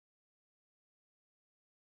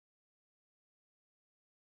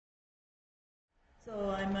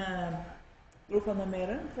So I'm Group van der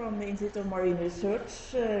Meeren from the Institute of Marine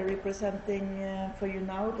Research, representing for you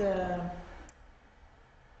now the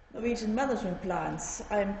Norwegian management plans.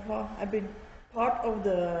 I've been part of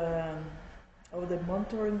the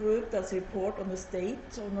monitoring group that's report on the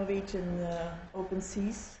state of Norwegian open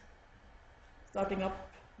seas, starting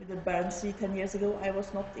up with the Barents Sea 10 years ago. I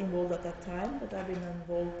was not involved at that time, but I've been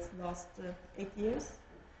involved the last 8 years.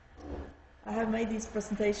 I have made this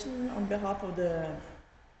presentation on behalf of the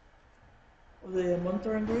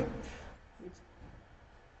monitoring group,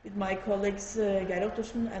 with my colleagues Geir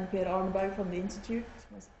Ottersen and Per Arneberg from the Institute,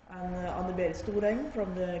 and Anne Berit Storeng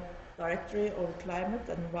from the Directory of Climate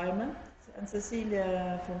and Environment, and Cecilie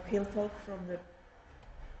from Kiltalk from the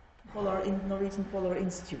Norwegian Polar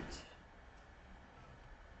Institute.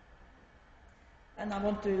 And I've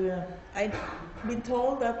been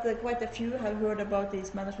told that quite a few have heard about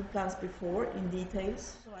these management plans before in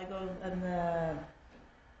details. So I go and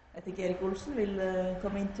I think Erik Olsen will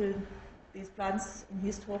come into these plans in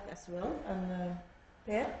his talk as well, and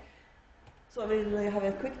Per. So I will have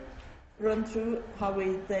a quick run through how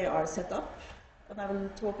they are set up, and I will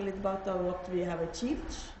talk a little about what we have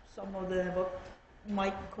achieved, some of the what you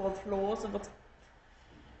might call flaws, and what,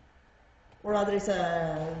 or rather is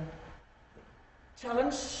a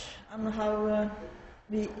challenge, and how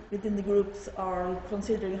we within the groups are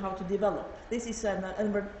considering how to develop. This is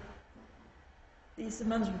these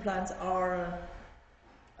management plans are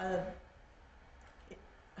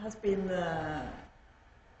has been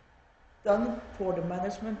done for the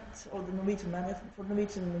management of the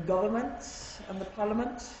Norwegian government and the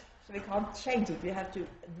parliament. So we can't change it. We have to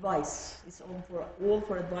advise. It's all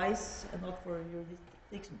for advice and not for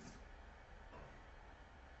jurisdictions.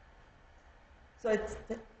 So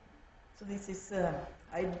this is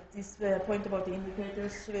this point about the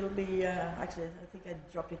indicators will be actually, I think I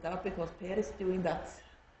dropped it out because Per is doing that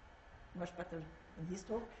much better in his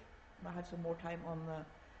talk. I have some more time on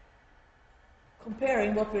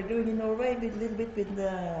comparing what we're doing in Norway with a little bit with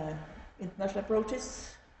the international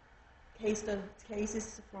approaches,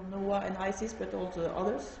 cases from NOAA and ICES, but also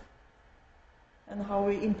others, and how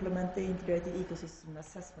we implement the integrated ecosystem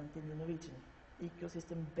assessment in the Norwegian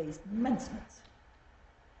ecosystem-based management.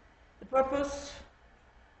 The purpose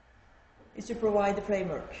is to provide a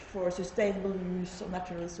framework for sustainable use of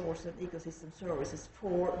natural resources and ecosystem services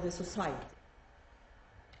for the society.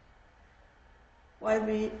 While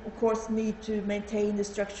we, of course, need to maintain the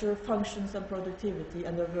structure, functions, and productivity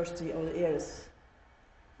and diversity of the area's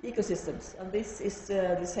ecosystems. And this is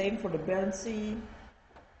the same for the Barents Sea,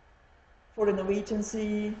 for the Norwegian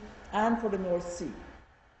Sea, and for the North Sea.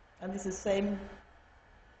 And this is the same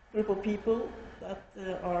group of people that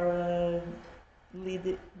are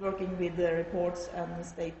working with the reports and the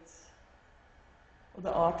state of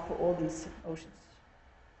the art for all these oceans.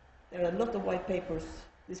 There are a lot of white papers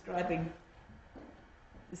describing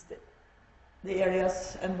the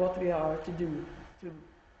areas and what we are to do to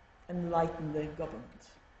enlighten the government.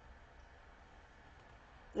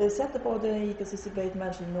 The setup of the ecosystem-based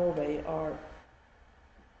management in Norway are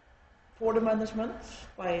for the management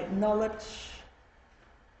by knowledge,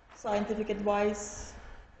 scientific advice,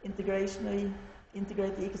 integrated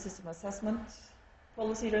ecosystem assessment,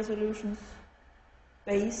 policy resolutions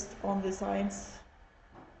based on the science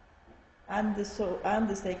and the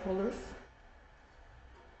stakeholders.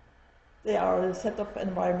 They are set up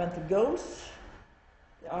environmental goals.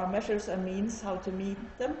 There are measures and means how to meet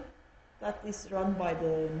them. That is run by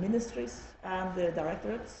the ministries and the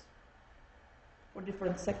directorates for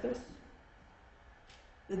different sectors.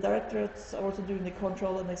 The directorates are also doing the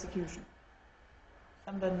control and execution.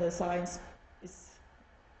 And then the science is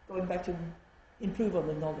going back to improve on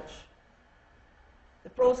the knowledge.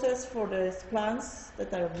 The process for the plans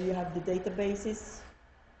we have the databases,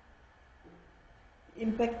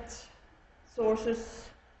 impact sources.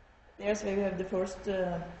 There's where we have the first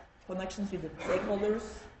connections with the stakeholders,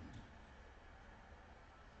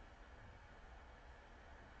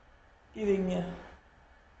 being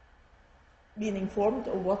informed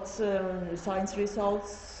of what science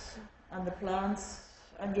results and the plans,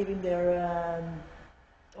 and giving their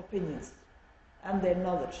opinions and their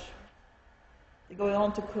knowledge. They're going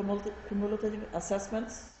on to cumulative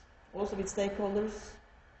assessments, also with stakeholders,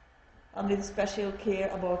 and with special care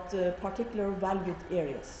about particular valued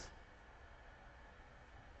areas.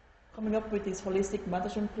 Coming up with this holistic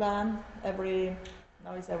management plan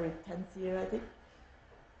now it's every 10th year, I think.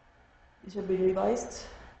 It should be revised.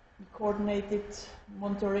 Coordinated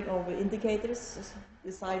monitoring of indicators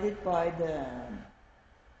decided by the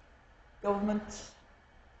government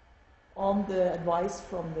on the advice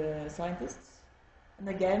from the scientists. And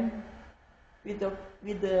again, with the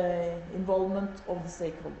involvement of the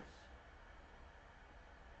stakeholders.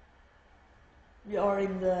 We are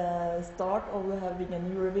in the start of having a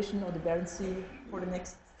new revision of the Barents Sea for the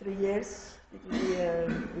next 3 years. It will be a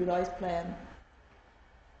revised plan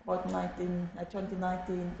about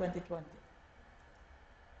 2019-2020.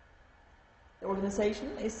 The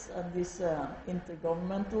organization is this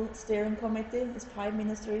intergovernmental steering committee. There's 5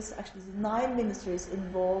 ministries, actually 9 ministries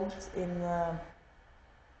involved in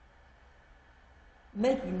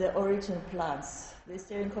making the original plans. The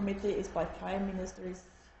steering committee is by 5 ministries,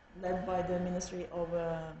 led by the Ministry of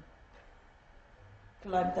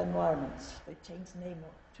Climate and Environment. They change the name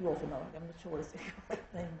too often now. I'm not sure it's the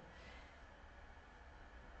correct name.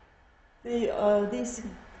 These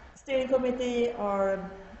steering committee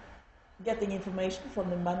are getting information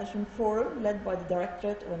from the management forum led by the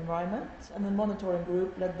Directorate of Environment and the monitoring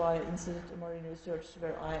group led by Institute of Marine Research,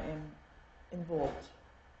 where I am involved.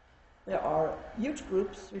 There are huge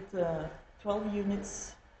groups with 12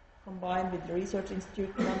 units combined with the research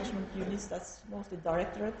institute management units, that's mostly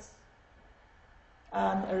directorates,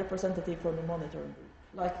 and a representative from the monitoring group.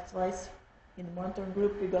 Likewise, in the monitoring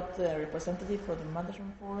group we got a representative from the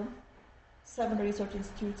management forum, 7 research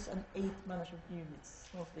institutes and 8 management units,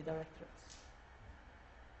 mostly directorates.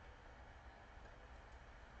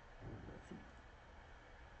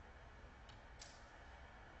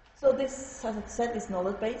 So this, as I said, is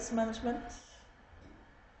knowledge-based management.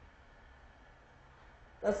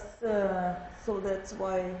 That's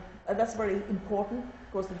why that's very important,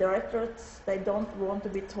 because the directorates, they don't want to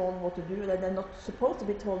be told what to do. They're not supposed to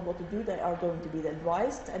be told what to do. They are going to be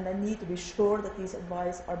advised, and they need to be sure that these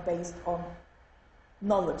advice are based on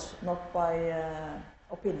knowledge, not by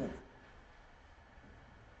opinion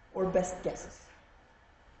or best guesses.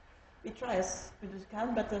 We try as good as we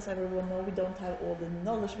can, but as everyone knows, we don't have all the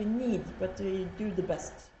knowledge we need, but we do the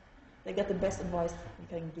best. They get the best advice we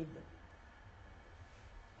can give them.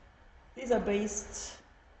 These are based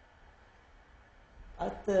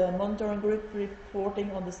at the monitoring group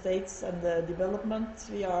reporting on the states and the development.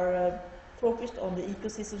 We are focused on the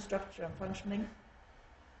ecosystem structure and functioning,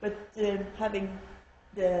 but having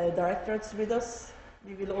the directorates with us,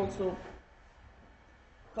 we will also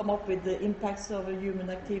come up with the impacts of a human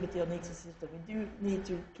activity on the ecosystem. We do need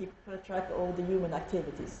to keep track of the human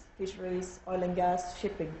activities, fisheries, oil and gas,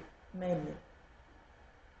 shipping mainly.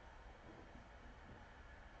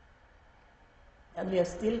 And we are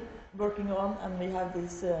still working on, and we have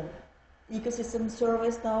these ecosystem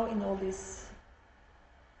surveys now in all these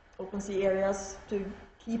open sea areas to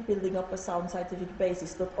keep building up a sound scientific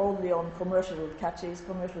basis, not only on commercial catches,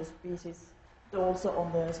 commercial species, but also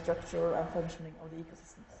on the structure and functioning of the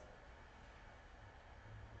ecosystems.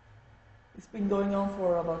 It's been going on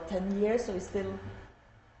for about 10 years, so it's still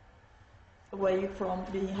away from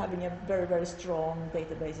having a very, very strong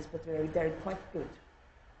databases, but they're quite good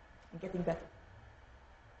and getting better.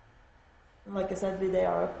 And like I said, they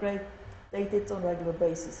are updated on a regular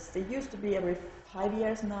basis. They used to be every 5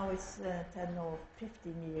 years, now it's 10 or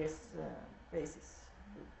 15 years basis.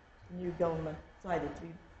 The new government decided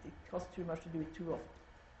it costs too much to do it too often.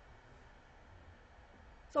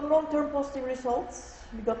 Some long-term positive results.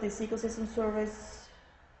 We got these ecosystem surveys,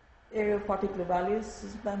 area of particular values,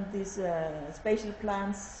 and these spatial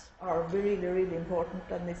plans are really, really important,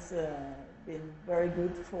 and it's been very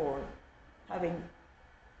good for having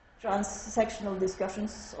trans-sectional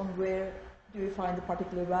discussions on where do you find a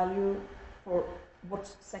particular value for what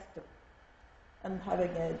sector, and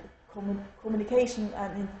having a communication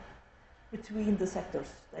and in between the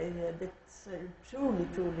sectors. That's truly,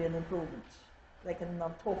 truly an improvement. They can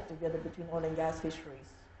now talk together between oil and gas,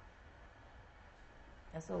 fisheries,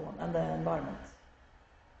 and so on, and the environment.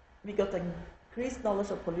 We got increased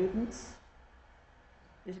knowledge of pollutants,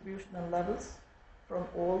 distribution and levels from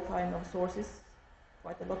all kind of sources.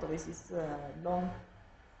 Quite a lot of this is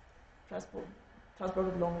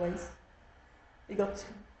transported long ways. We got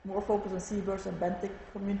more focus on seabirds and benthic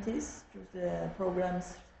communities through the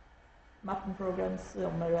programs, mapping programs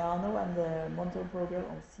on Meeren and the monitoring program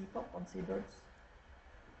on CPOP, on seabirds.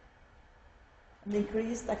 And the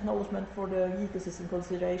increased acknowledgement for the ecosystem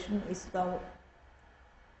consideration is now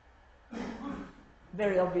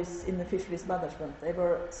very obvious in the fisheries management. They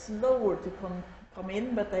were slower to come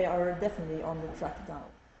in, but they are definitely on the track now.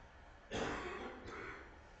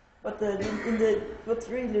 But what's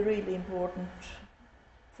really, really important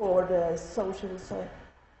for the social side,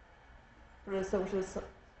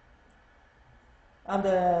 and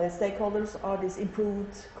the stakeholders are this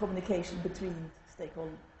improved communication between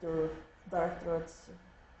stakeholder directorates,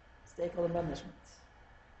 stakeholder management.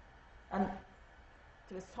 And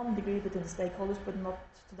to some degree between the stakeholders, but not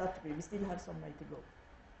to that degree. We still have some way to go.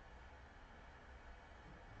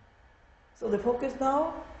 So the focus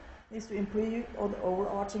now is to improve on the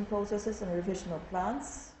overarching processes and revision of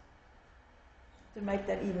plans to make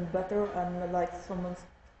them even better. And like someone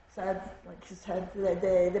said,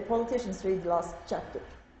 the politicians read the last chapter.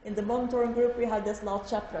 In the monitoring group, we had this last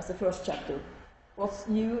chapter as the first chapter. What's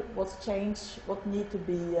new, what's changed, what need to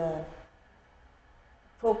be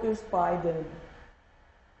focused by the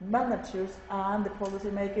managers and the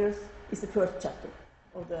policymakers is the first chapter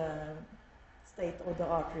of the state of the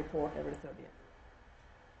art report every third year.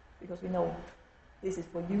 Because we know this is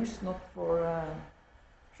for use, not for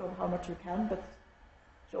show how much you can, but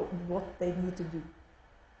show what they need to do,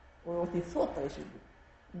 or what they thought they should do,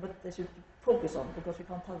 but they should focus on, because we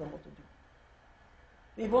can't tell them what to do.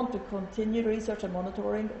 We want to continue research and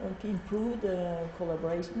monitoring and to improve the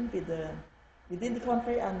collaboration with within the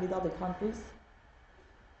country and with other countries.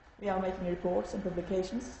 We are making reports and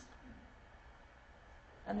publications,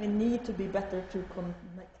 and we need to be better to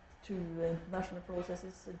connect to international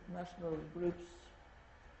processes, international groups.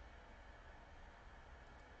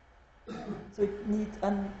 So it needs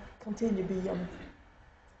and continue to be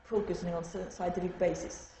focusing on scientific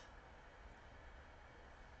basis.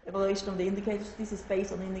 Evaluation of the indicators. This is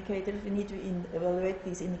based on indicators. We need to evaluate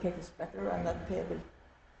these indicators better, and that pair will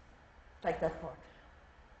take that part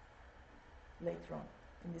later on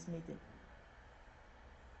in this meeting.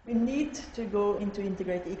 We need to go into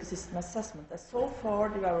integrated ecosystem assessment. As so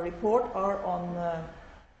far, our report are on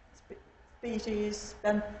species,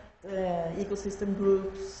 ecosystem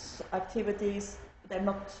groups, activities. They're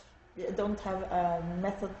not. We don't have a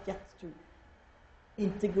method yet to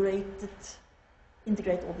integrate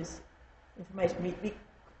all this information. We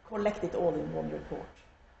collect it all in one report.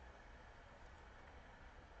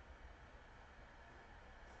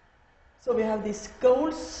 So we have these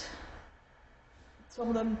goals. Some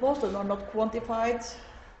of them, most of them are not quantified.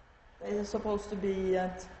 They're supposed to be,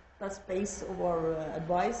 that's base of our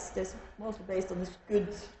advice. They're mostly based on this good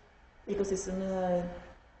ecosystem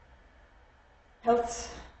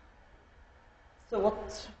health. So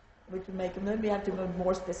what we can make of them, we have to be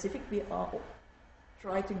more specific. We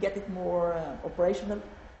try to get it more operational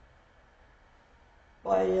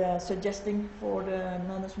by suggesting for the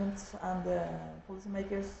management and the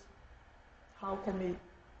policymakers how can we,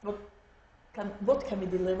 what can we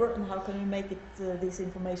deliver, and how can we make it this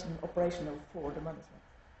information operational for the management.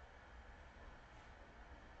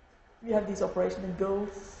 We have these operational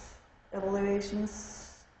goals,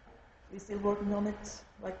 evaluations. We're still working on it,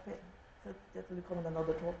 like that will come in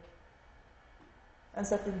another talk. And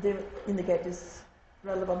set the indicators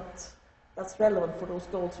relevant, that's relevant for those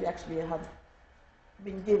goals we actually have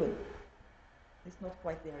been given. It's not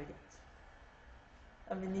quite there yet.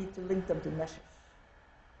 And we need to link them to measures.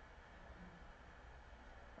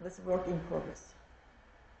 And that's a work in progress.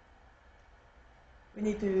 We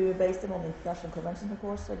need to base them on international conventions, of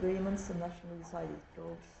course, agreements and nationally decided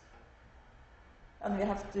goals. And we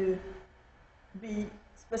have to be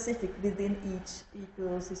specific within each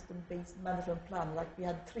ecosystem-based management plan, like we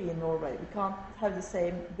had 3 in Norway. We can't have the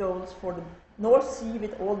same goals for the North Sea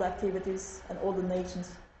with all the activities and all the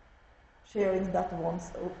nations sharing that one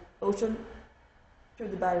ocean, to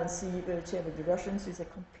the Barents Sea, where we share with the Russians. It's a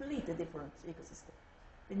completely different ecosystem.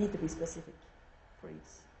 We need to be specific for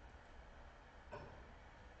each.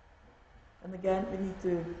 And again, we need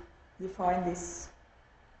to define this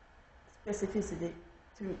specificity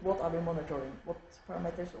to what are we monitoring, what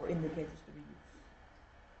parameters or indicators do we use.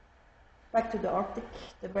 Back to the Arctic,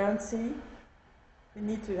 the Barents Sea, we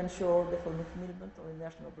need to ensure the fulfillment of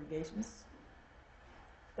international obligations.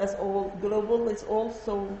 That's all global. It's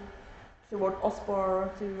also toward OSPAR,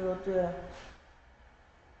 toward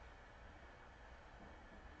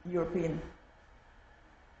European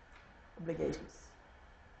obligations.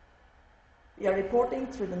 We are reporting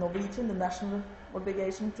through the Norwegian, the national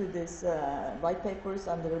obligation, to these white papers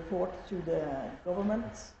and the report to the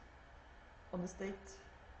government on the state.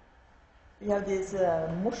 We have these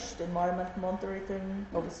MOSH, the environment monitoring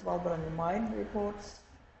of the Svalbard and the mine reports.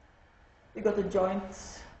 We got a joint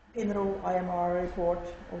PINRO IMR report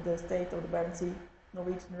of the state of the Barents Sea,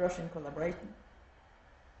 Norwegian-Russian collaboration.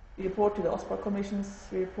 We report to the OSPAR commissions.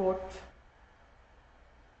 We report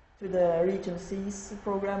to the Regional Seas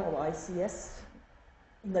program of ICS,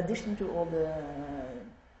 in addition to all the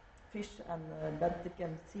fish and benthic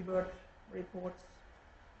and seabird reports.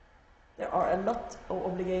 There are a lot of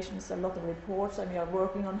obligations, a lot of reports, and we are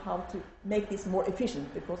working on how to make this more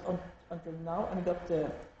efficient, because until now, and we got,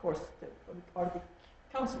 of course, the Arctic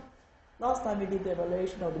Council. Last time we did the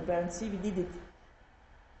evaluation of the Barents Sea, we did it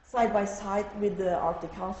side by side with the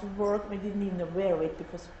Arctic Council work. We didn't even aware of it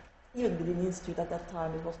because even within the institute at that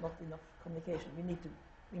time it was not enough communication. We need to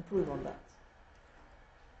improve on that.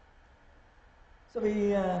 So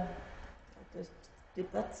we just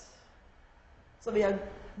did that. So we are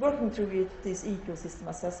working through this ecosystem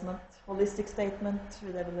assessment, holistic statement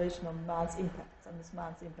with evaluation of man's impact. And this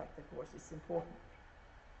man's impact, of course, is important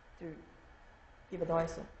to give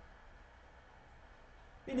advice on.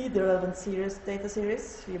 We need the relevant data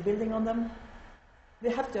series. We are building on them. We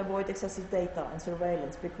have to avoid excessive data and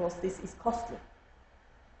surveillance because this is costly.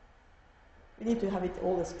 We need to have it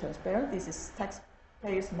always transparent. This is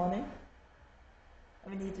taxpayers' money.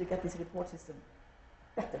 And we need to get this report system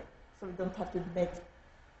better, so we don't have to make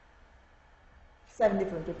 7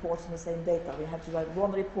 different reports on the same data. We have to have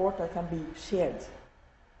one report that can be shared.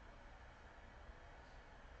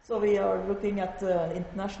 So we are looking at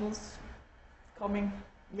internationals coming.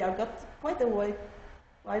 We have got quite a way,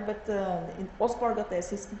 right? But in OSPAR got the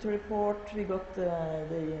assistant report. We got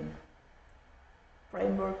the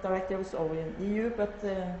framework directives over in EU, but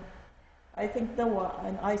I think NOAA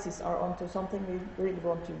and ICES are onto something we really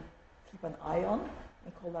want to keep an eye on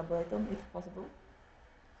and collaborate on, if possible.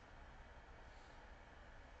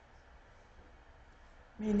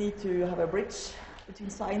 We need to have a bridge between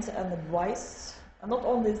science and advice, and not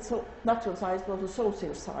only natural science, but also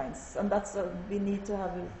social science. And that's we need to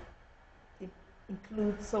have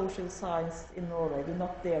include social science in Norway. We're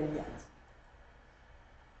not there yet.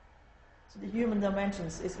 So the human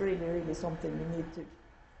dimensions is really, really something we need to.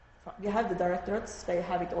 We have the directorates; they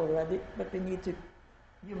have it already, but we need to.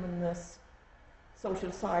 Humanness,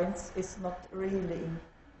 social science is not really in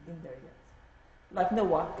there yet. Like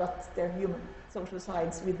NOAA got their human social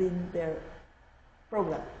science within their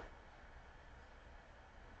program.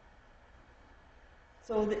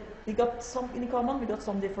 So we got some in common, we got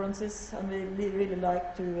some differences, and we really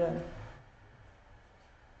like to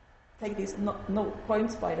take these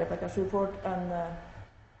points by Rebecca Schuford and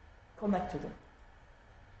connect to them.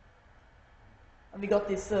 And we got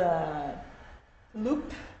this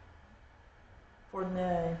loop for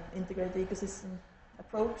an integrated ecosystem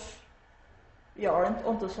approach. We aren't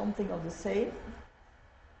onto something of the same.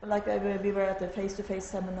 Like we were at a face-to-face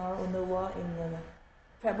seminar on NOAA in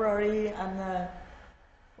February, and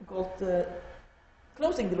got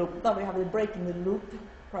closing the loop. Now we have the breaking the loop.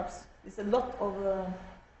 Perhaps there's a lot of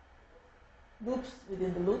loops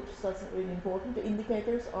within the loops. That's really important. The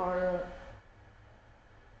indicators are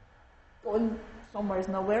going somewhere is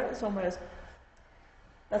nowhere, somewhere is.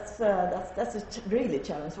 That's a really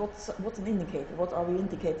challenge. What's an indicator? What are we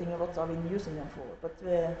indicating and what are we using them for? But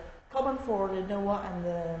common for the NOAA and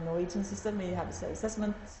the Norwegian system, we have the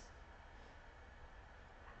assessment,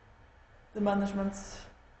 the management,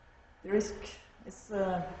 the risk. Is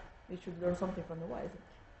we should learn something from NOAA, I think.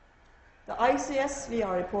 The ICS we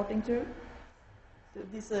are reporting to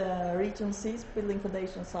these region Cs, building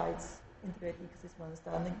foundation sites, integrated ecosystem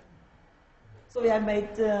understanding. So we have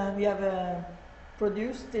made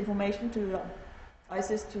produced information to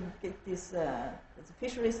ICES to get this. The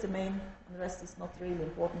fisheries the main, and the rest is not really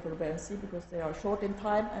important for the Barents Sea because they are short in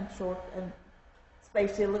time and short and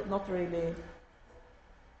spatial, not really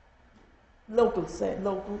local.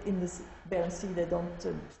 Local in the Barents Sea, they don't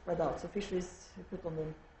spread out. So fisheries put on the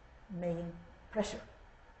main pressure.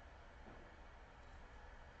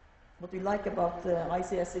 What we like about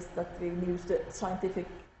ICS is that we use the scientific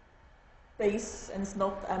base, and it's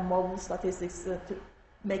not a model statistics to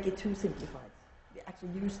make it too simplified. We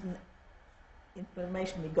actually use the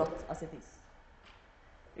information we got as it is.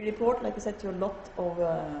 We report, like I said, to a lot of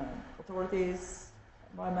authorities,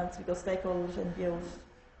 environments, we got stakeholders, NGOs,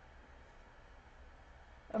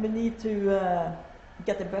 and we need to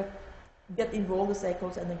get involved the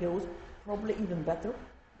stakeholders and NGOs, probably even better.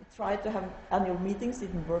 We tried to have annual meetings,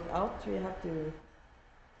 didn't work out. We have to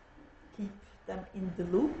keep them in the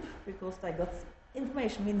loop because they got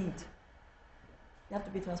information we need. You have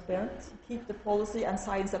to be transparent, keep the policy and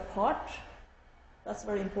science apart. That's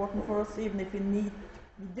very important for us. Even if we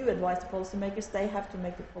do advise the policymakers, they have to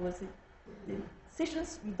make the policy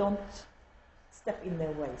decisions. We don't step in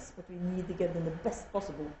their ways, but we need to get them the best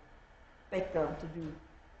possible background to do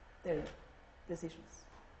their decisions.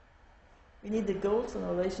 We need the goals and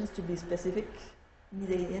relations to be specific. We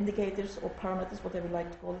need the indicators or parameters, whatever you like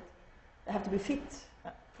to call it. They have to be fit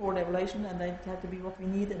for the evaluation, and they have to be what we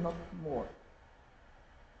need and not more.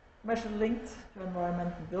 Measure linked to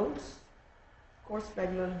environmental goals. Of course,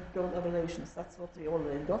 regular goal evaluations. That's what we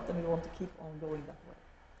already got, and we want to keep on going that way.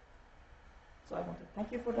 So I want to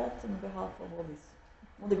thank you for that on behalf of all this.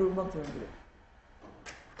 On the group,